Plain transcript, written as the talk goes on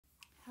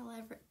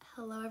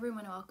Hello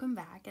everyone, welcome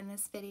back. In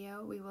this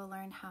video, we will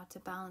learn how to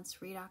balance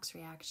redox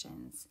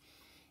reactions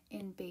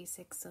in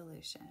basic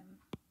solution.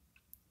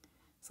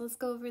 So let's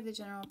go over the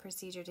general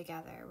procedure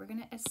together. We're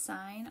going to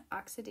assign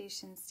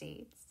oxidation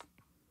states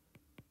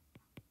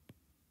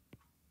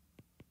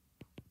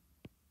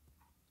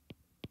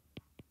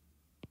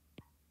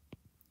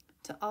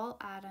to all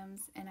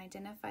atoms and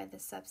identify the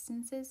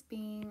substances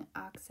being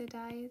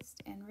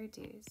oxidized and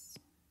reduced.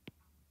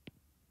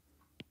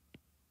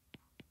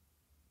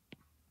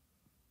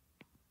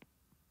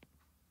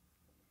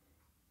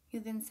 You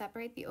then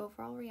separate the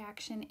overall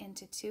reaction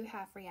into two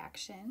half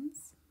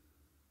reactions.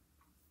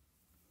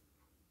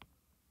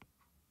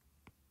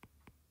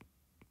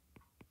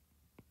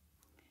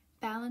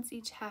 Balance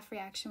each half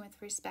reaction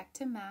with respect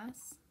to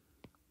mass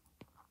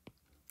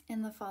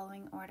in the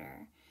following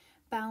order.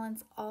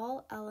 Balance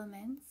all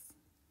elements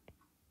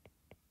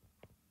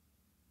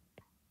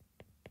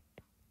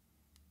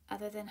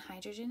other than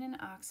hydrogen and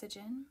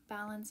oxygen.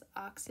 Balance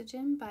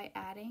oxygen by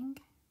adding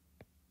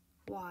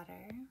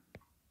water.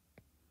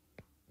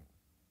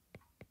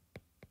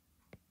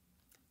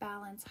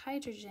 Balance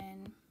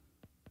hydrogen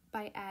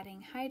by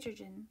adding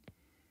hydrogen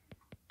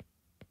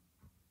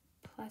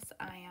plus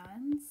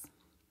ions,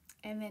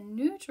 and then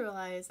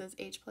neutralize those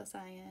H plus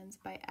ions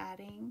by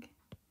adding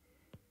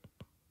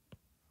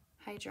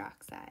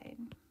hydroxide.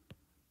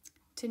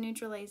 To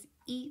neutralize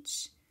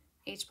each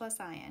H plus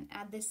ion,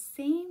 add the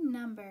same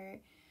number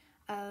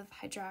of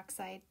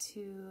hydroxide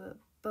to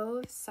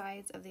both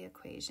sides of the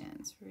equation.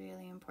 It's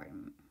really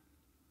important.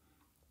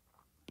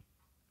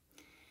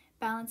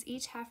 Balance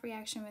each half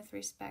reaction with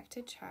respect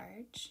to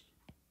charge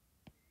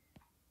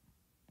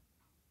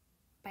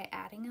by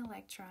adding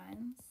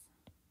electrons,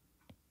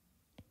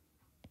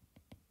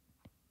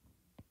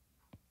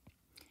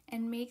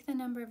 and make the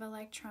number of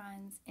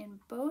electrons in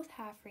both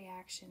half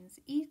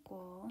reactions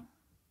equal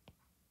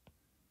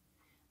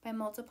by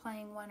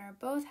multiplying one or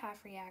both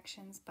half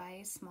reactions by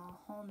a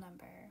small whole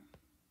number.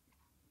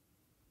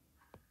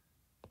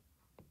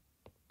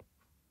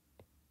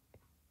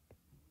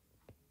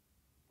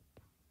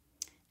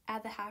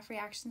 Add the half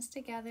reactions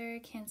together,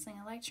 canceling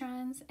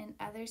electrons and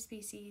other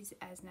species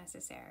as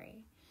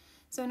necessary.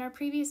 So in our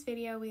previous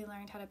video, we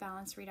learned how to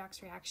balance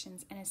redox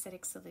reactions in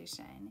acidic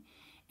solution.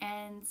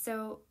 And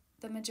so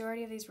the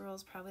majority of these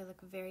rules probably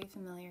look very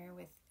familiar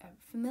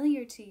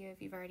to you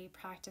if you've already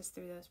practiced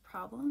through those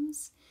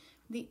problems.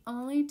 The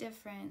only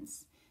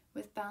difference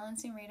with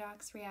balancing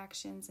redox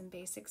reactions in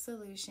basic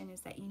solution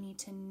is that you need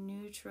to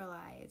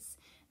neutralize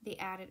the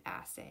added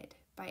acid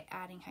by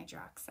adding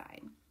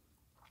hydroxide.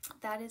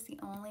 That is the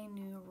only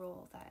new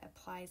rule that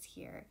applies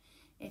here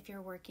if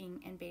you're working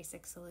in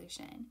basic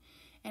solution.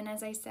 And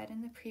as I said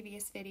in the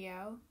previous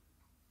video,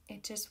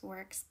 it just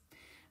works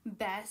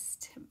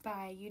best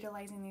by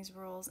utilizing these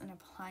rules and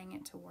applying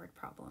it to word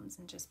problems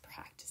and just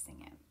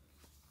practicing it.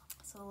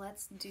 So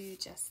let's do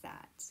just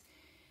that.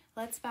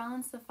 Let's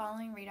balance the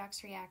following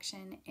redox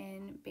reaction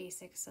in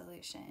basic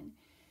solution.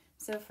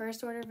 So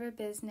first order of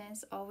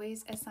business,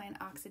 always assign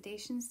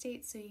oxidation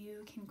states so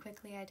you can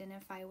quickly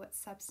identify what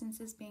substance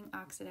is being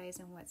oxidized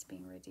and what's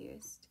being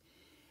reduced.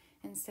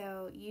 And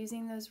so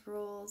using those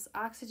rules,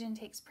 oxygen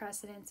takes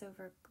precedence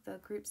over the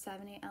group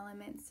 7A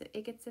elements, so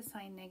it gets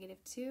assigned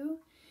 -2.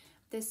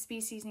 This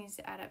species needs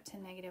to add up to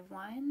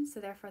 -1, so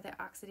therefore the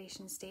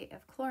oxidation state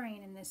of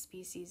chlorine in this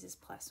species is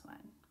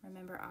 +1.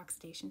 Remember,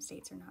 oxidation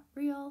states are not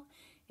real.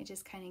 It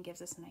just kind of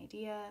gives us an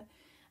idea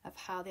of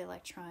how the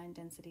electron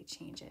density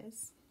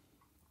changes.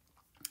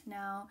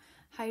 Now,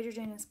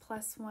 hydrogen is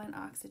 +1,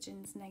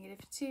 oxygen is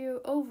 -2.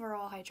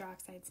 Overall,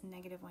 hydroxide's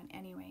 -1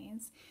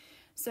 anyways.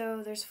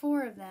 So there's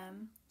 4 of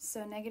them,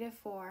 so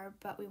 -4,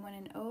 but we want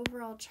an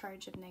overall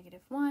charge of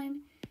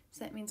 -1.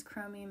 So that means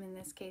chromium in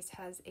this case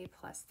has a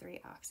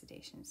 +3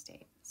 oxidation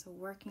state. So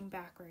working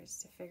backwards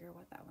to figure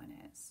what that one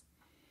is.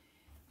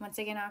 Once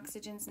again,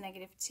 oxygen's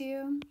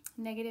 -2.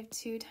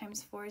 -2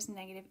 times 4 is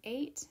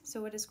 -8.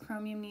 So what does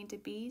chromium need to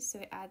be?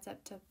 So it adds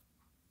up to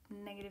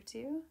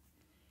 -2.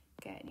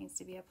 Okay, it needs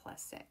to be a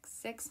 +6.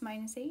 6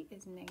 minus 8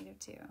 is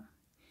 -2.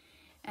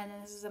 And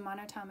then this is a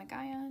monatomic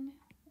ion.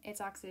 Its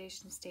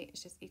oxidation state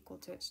is just equal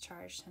to its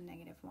charge, so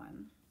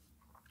 -1.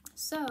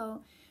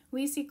 So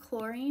we see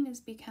chlorine is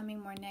becoming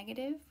more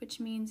negative, which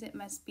means it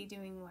must be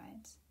doing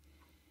what?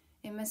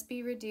 It must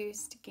be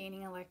reduced,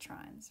 gaining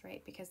electrons,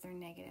 right? Because they're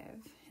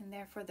negative. And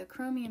therefore the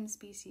chromium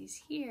species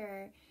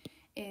here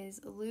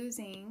is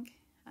losing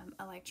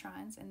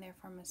electrons and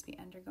therefore must be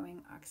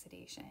undergoing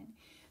oxidation.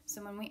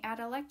 So when we add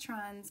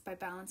electrons by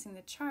balancing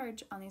the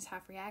charge on these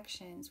half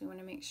reactions, we want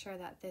to make sure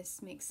that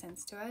this makes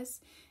sense to us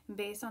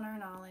based on our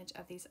knowledge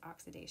of these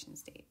oxidation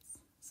states.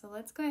 So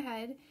let's go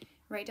ahead,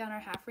 write down our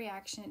half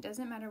reaction. It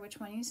doesn't matter which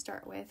one you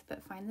start with,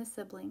 but find the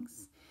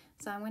siblings.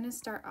 So I'm going to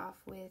start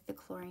off with the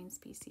chlorine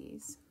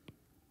species.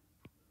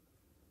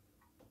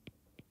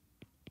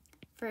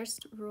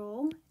 First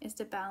rule is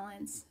to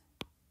balance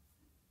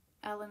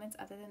elements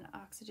other than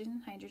oxygen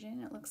and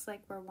hydrogen. It looks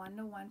like we're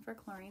 1-to-1 for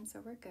chlorine,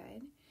 so we're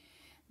good.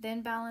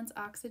 Then balance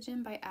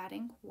oxygen by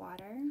adding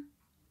water.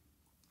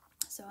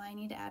 So I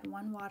need to add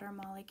one water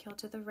molecule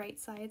to the right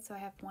side, so I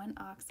have one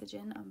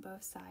oxygen on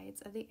both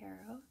sides of the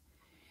arrow.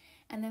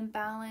 And then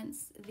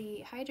balance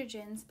the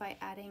hydrogens by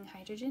adding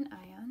hydrogen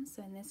ions.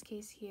 So in this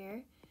case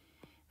here,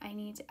 I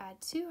need to add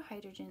 2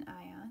 hydrogen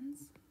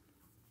ions.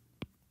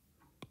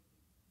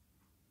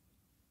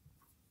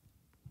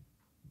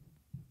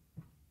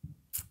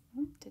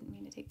 Oh, didn't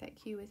mean to take that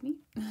cue with me.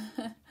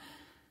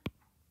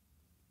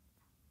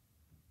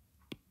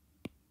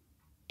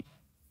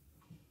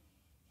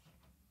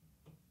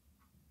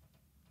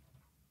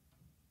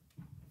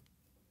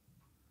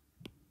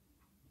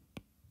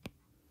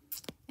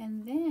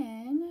 And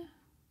then,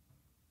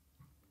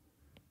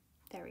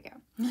 there we go.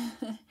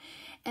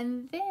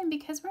 And then,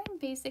 because we're in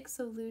basic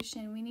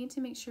solution, we need to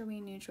make sure we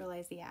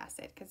neutralize the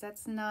acid, because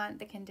that's not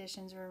the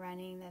conditions we're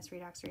running this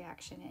redox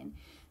reaction in.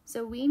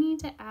 So we need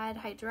to add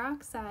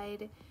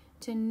hydroxide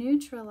to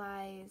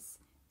neutralize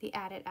the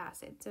added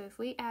acid. So if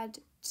we add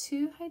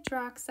 2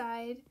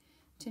 hydroxide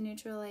to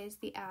neutralize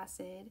the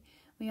acid,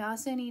 we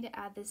also need to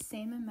add the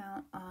same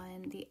amount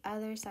on the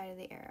other side of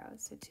the arrow.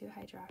 So 2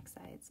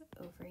 hydroxides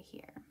over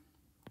here.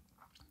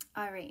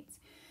 All right,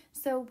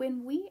 so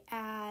when we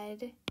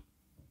add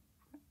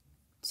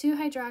 2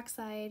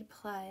 hydroxide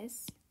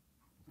plus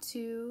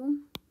 2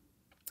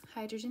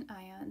 hydrogen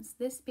ions,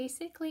 this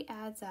basically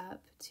adds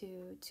up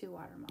to 2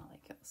 water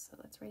molecules. So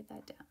let's write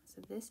that down.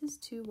 So this is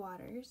 2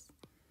 waters.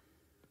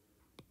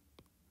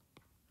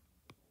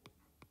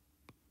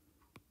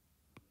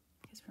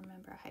 Because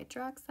remember,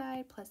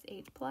 hydroxide plus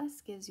H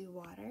plus gives you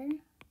water.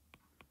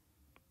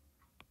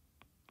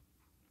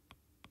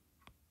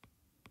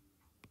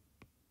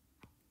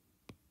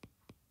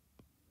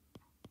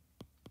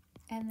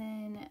 And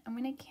then I'm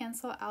going to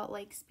cancel out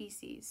like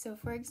species. So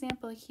for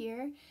example,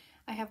 here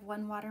I have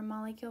 1 water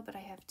molecule, but I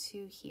have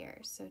 2 here.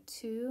 So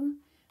 2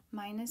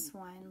 minus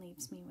 1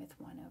 leaves me with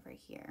 1 over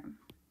here.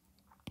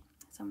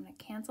 So I'm going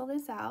to cancel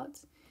this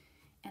out,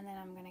 and then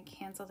I'm going to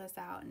cancel this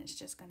out, and it's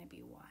just going to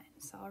be 1.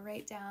 So I'll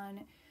write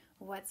down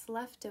what's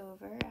left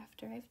over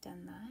after I've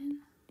done that.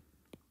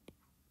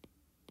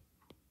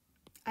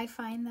 I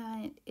find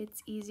that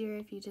it's easier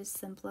if you just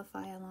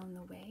simplify along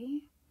the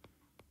way.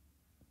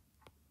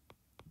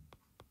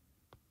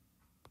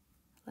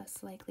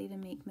 Less likely to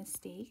make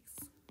mistakes.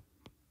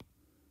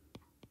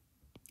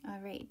 All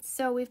right,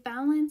 so we've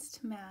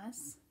balanced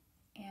mass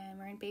and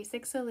we're in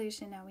basic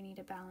solution. Now we need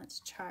to balance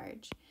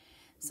charge.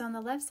 So on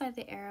the left side of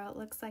the arrow, it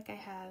looks like I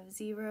have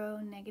 0,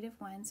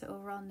 -1, so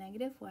overall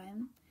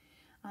 -1.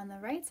 On the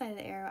right side of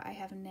the arrow, I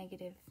have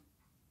 -3,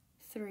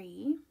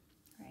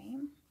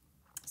 right?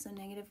 So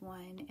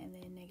 -1 and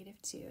then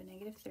 -2,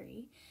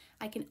 -3.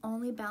 I can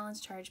only balance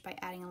charge by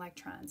adding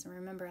electrons. And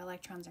remember,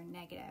 electrons are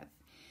negative.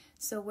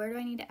 So where do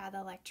I need to add the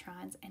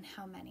electrons and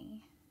how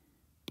many?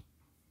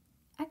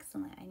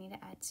 Excellent, I need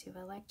to add 2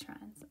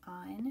 electrons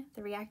on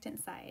the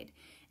reactant side.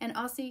 And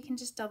also you can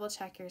just double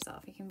check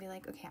yourself. You can be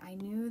like, okay, I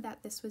knew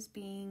that this was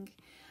getting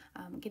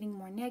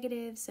more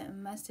negative, so it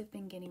must have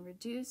been getting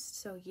reduced.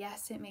 So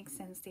yes, it makes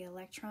sense. The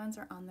electrons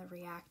are on the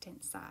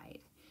reactant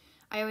side.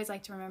 I always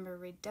like to remember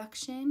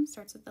reduction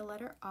starts with the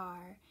letter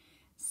R.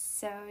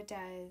 So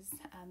does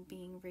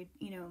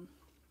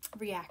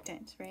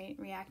reactant, right?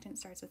 Reactant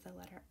starts with the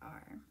letter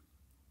R.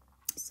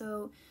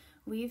 So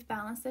we've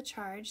balanced the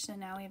charge, so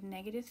now we have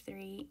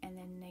 -3 and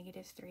then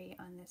 -3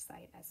 on this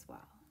side as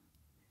well.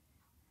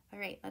 All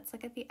right, let's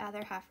look at the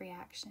other half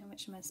reaction,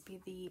 which must be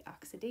the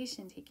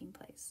oxidation taking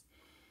place.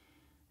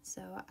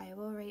 So I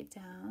will write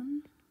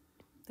down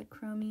the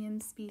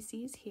chromium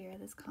species here,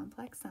 this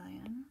complex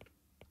ion,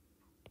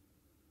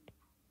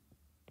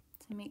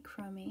 to make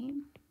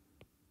chromate.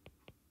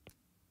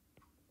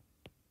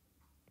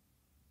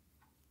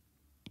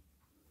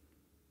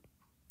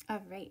 All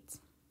right.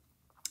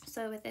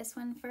 So with this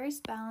one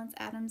first, balance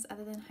atoms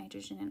other than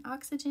hydrogen and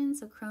oxygen.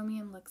 So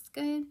chromium looks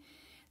good.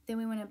 Then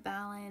we want to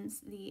balance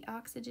the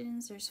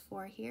oxygens. There's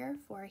 4 here,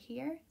 4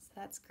 here. So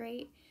that's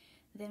great.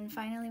 Then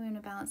finally, we want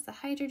to balance the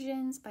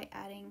hydrogens by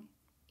adding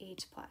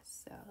H+.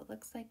 So it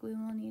looks like we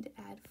will need to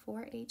add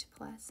 4 H+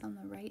 on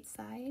the right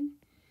side,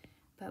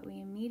 but we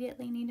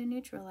immediately need to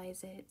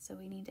neutralize it. So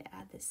we need to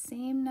add the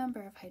same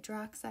number of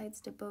hydroxides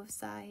to both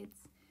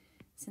sides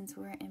since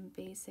we're in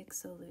basic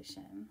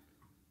solution.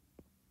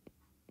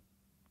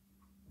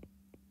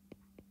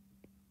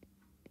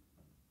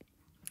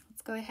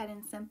 Go ahead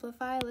and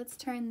simplify. Let's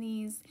turn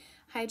these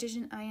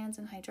hydrogen ions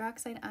and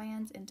hydroxide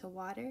ions into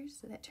waters.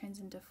 So that turns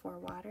into 4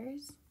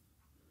 waters.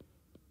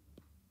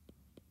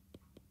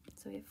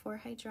 So we have 4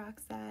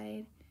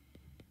 hydroxide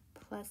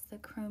plus the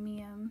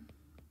chromium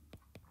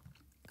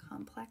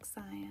complex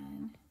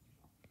ion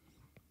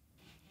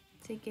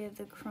to give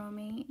the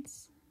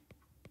chromate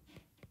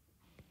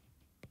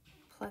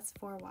plus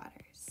 4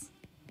 waters.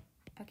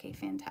 Okay,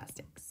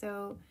 fantastic.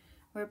 So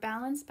we're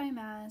balanced by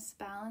mass,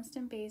 balanced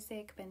in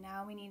basic, but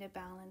now we need a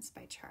balance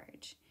by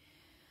charge.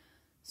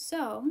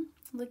 So,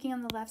 looking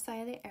on the left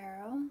side of the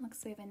arrow,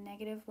 looks like we have a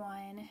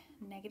 -1,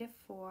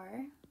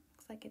 -4.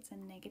 Looks like it's a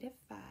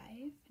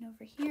 -5. And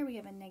over here we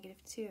have a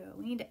 -2.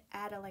 We need to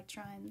add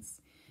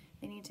electrons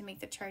They need to make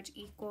the charge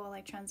equal.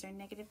 Electrons are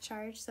negative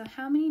charge. So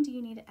how many do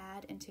you need to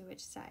add into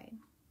which side?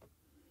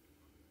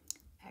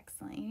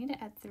 Excellent. You need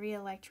to add 3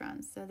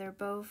 electrons. So they're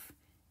both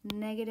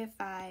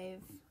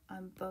 -5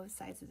 on both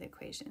sides of the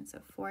equation. So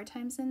 4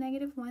 times the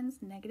 -1 is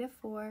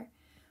 -4,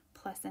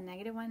 plus a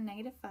 -1,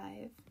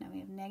 -5. Now we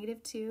have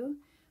 -2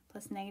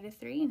 plus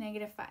 -3,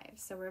 -5.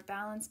 So we're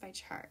balanced by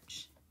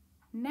charge.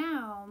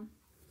 Now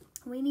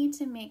we need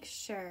to make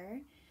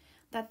sure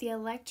that the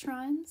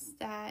electrons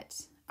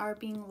that are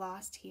being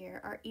lost here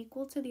are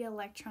equal to the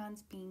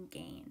electrons being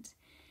gained.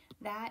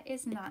 That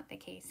is not the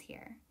case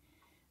here.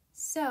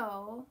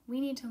 So we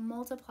need to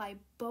multiply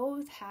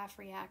both half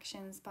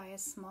reactions by a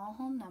small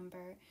whole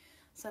number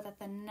so that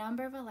the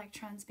number of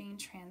electrons being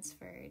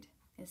transferred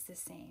is the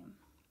same.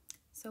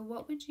 So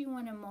what would you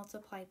want to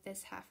multiply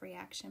this half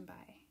reaction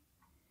by?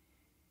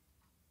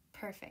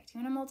 Perfect.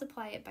 You want to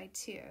multiply it by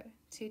 2.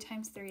 2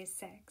 times 3 is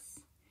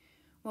 6.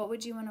 What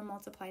would you want to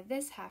multiply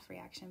this half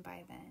reaction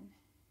by then?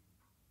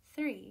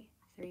 3.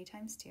 3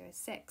 times 2 is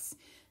 6.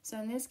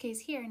 So in this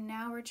case here,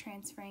 now we're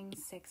transferring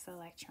 6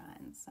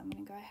 electrons. So I'm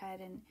going to go ahead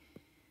and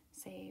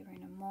say we're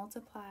going to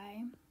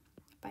multiply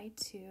by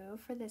 2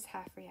 for this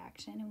half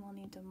reaction, and we'll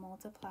need to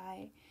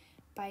multiply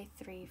by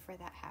 3 for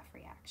that half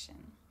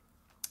reaction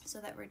so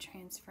that we're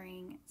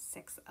transferring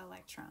 6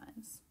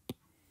 electrons.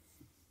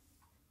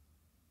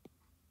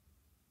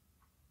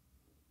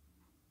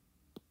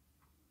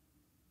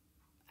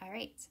 All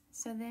right,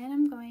 so then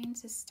I'm going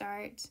to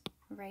start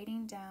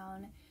writing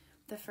down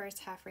the first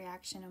half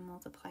reaction and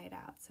multiply it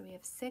out. So we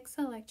have 6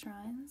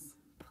 electrons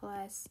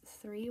plus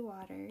 3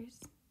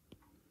 waters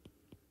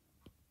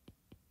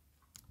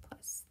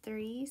plus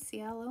 3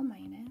 ClO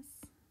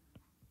minus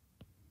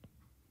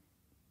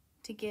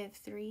to give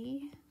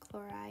 3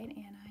 chloride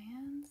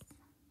anions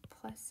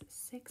plus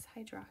 6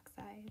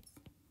 hydroxides.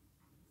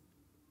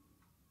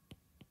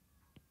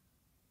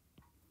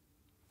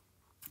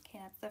 Okay,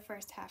 that's the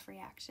first half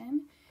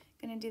reaction.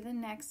 Going to do the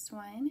next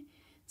one.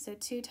 So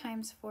 2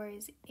 times 4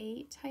 is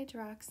 8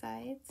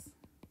 hydroxides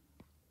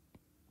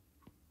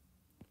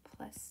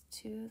plus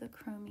 2 of the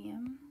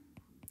chromium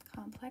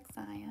complex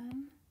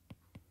ion,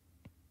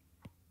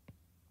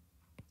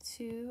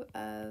 2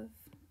 of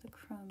the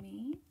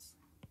chromate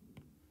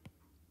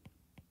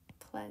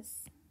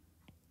plus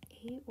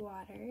 8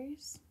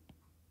 waters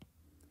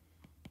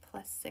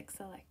plus 6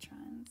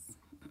 electrons.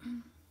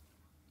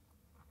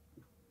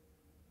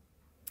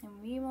 And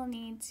we will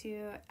need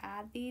to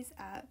add these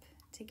up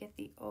to get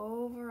the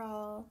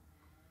overall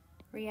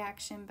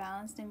reaction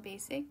balanced in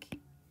basic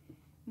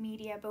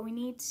media, but we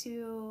need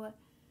to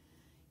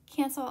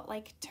cancel out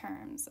like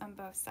terms on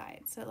both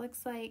sides. So it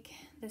looks like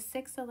the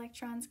 6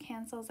 electrons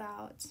cancels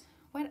out.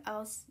 What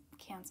else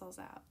cancels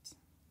out?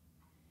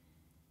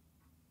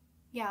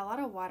 Yeah, a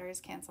lot of waters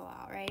cancel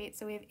out, right?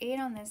 So we have 8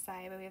 on this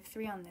side, but we have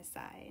 3 on this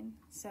side.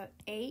 So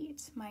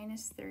 8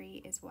 minus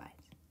 3 is what?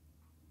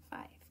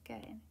 5.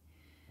 Good.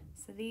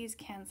 So these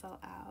cancel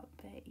out,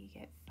 but you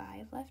get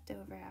 5 left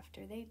over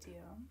after they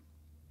do.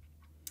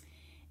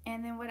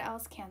 And then what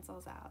else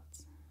cancels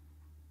out?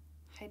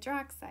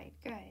 Hydroxide.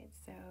 Good.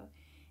 So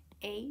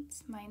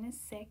 8 minus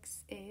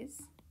 6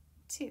 is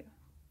 2.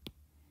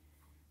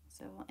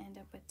 So we'll end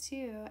up with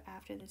 2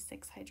 after the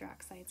 6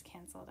 hydroxides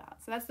canceled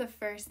out. So that's the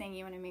first thing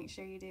you want to make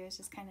sure you do, is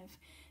just kind of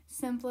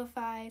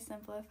simplify,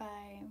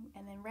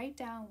 and then write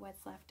down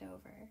what's left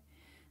over.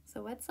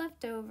 So what's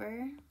left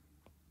over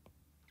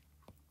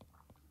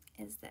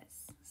is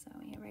this. So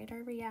we write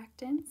our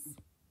reactants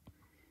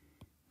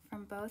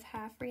from both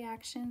half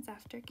reactions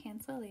after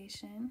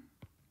cancellation.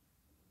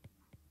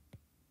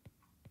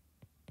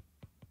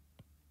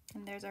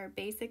 And there's our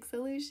basic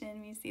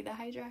solution. We see the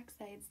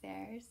hydroxides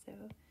there, so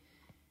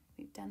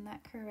we've done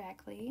that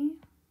correctly.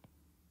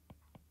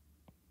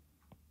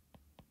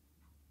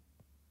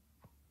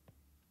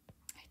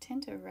 I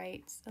tend to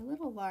write a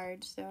little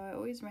large, so I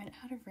always run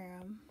out of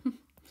room.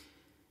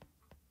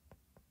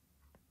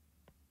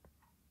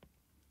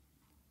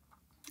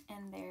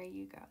 And there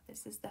you go.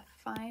 This is the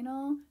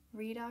final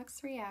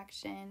redox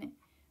reaction,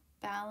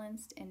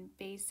 balanced in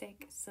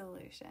basic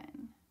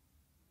solution.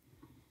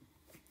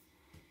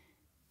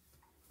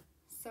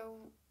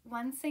 So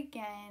once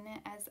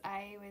again, as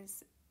I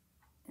was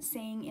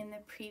saying in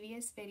the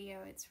previous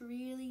video, it's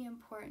really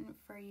important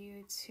for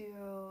you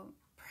to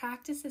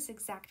practice this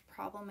exact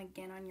problem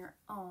again on your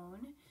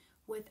own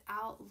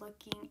without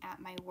looking at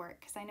my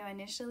work. Because I know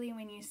initially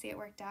when you see it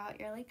worked out,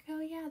 you're like,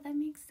 oh yeah, that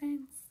makes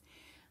sense.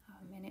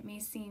 And it may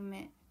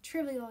seem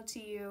trivial to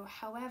you.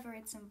 However,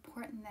 it's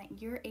important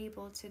that you're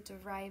able to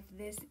derive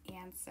this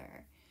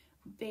answer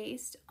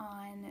based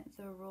on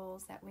the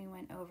rules that we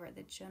went over,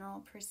 the general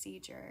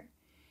procedure.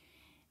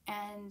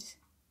 And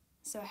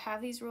so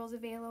have these rules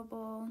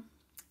available,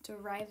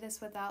 derive this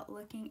without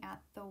looking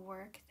at the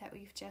work that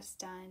we've just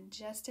done,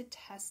 just to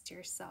test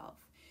yourself,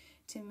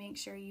 to make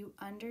sure you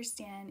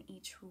understand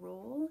each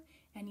rule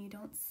and you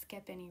don't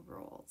skip any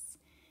rules.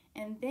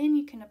 And then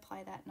you can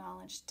apply that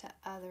knowledge to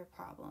other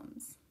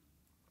problems.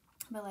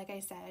 But like I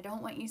said, I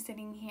don't want you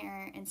sitting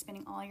here and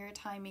spending all your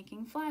time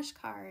making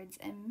flashcards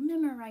and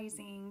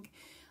memorizing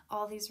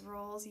all these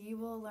rules, you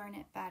will learn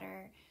it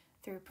better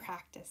through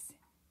practice.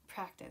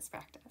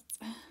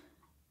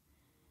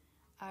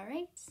 All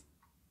right.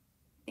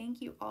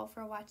 Thank you all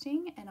for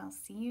watching, and I'll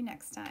see you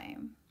next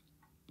time.